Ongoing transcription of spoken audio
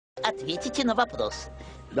ответите на вопрос.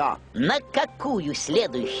 Да. На какую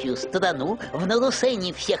следующую страну в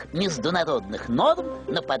нарушении всех международных норм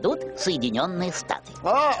нападут Соединенные Штаты?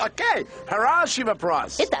 О, окей. Хороший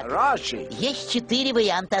вопрос. Итак, Хороший. есть 4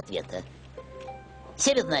 варианта ответа.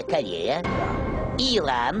 Северная Корея,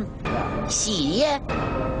 Иран, Сирия,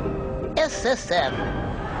 СССР.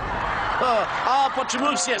 А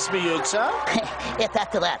почему все смеются? Это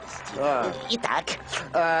от радости. Итак,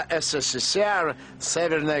 СССР,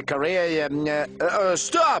 Северная Корея...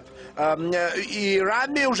 стоп!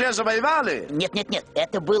 Иран мы уже завоевали? нет,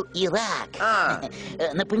 это был Ирак.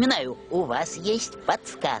 Напоминаю, у вас есть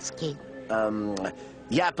подсказки.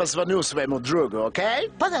 Я позвоню своему другу,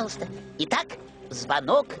 окей? Пожалуйста. Итак,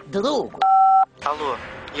 звонок другу. Алло,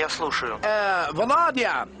 я слушаю.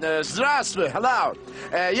 Володя, здравствуй, hello.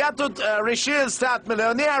 Я тут решил стать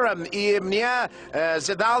миллионером, и мне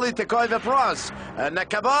задали такой вопрос. На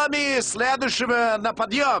кого мы следующего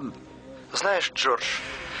нападем? Знаешь, Джордж,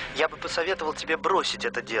 я бы посоветовал тебе бросить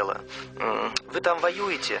это дело. Вы там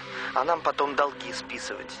воюете, а нам потом долги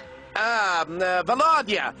списывать.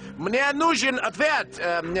 Володя, мне нужен ответ.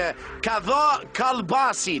 Кого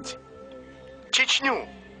колбасить? Чечню.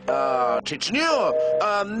 Чечню?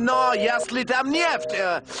 Но если там нефть...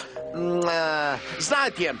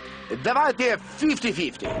 знаете, давайте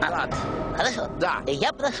 50-50. Хорошо. Да.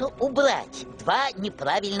 Я прошу убрать 2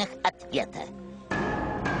 неправильных ответа.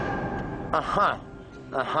 Ага.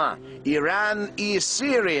 Иран и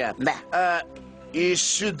Сирия. Да. И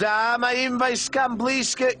сюда моим войскам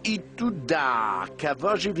близко, и туда.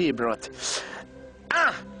 Кого же выбрать?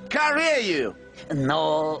 Корею!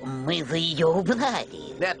 Но мы же ее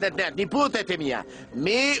убрали. Нет, не путайте меня.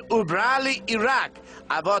 Мы убрали Ирак.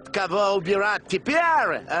 А вот кого убирать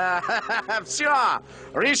теперь? Все.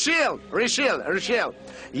 Решил.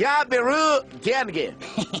 Я беру деньги.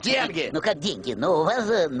 Ну как деньги? Ну у вас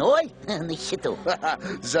же 0 на счету.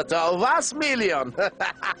 Зато у вас 1 миллион.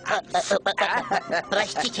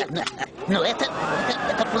 Простите, но это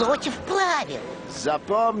против правил.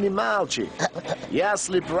 Запомни, мальчик,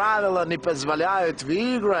 если правила не позволяют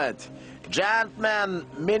выиграть, джентльмен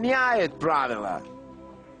меняет правила.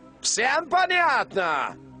 Всем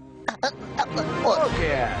понятно?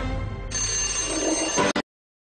 Окей.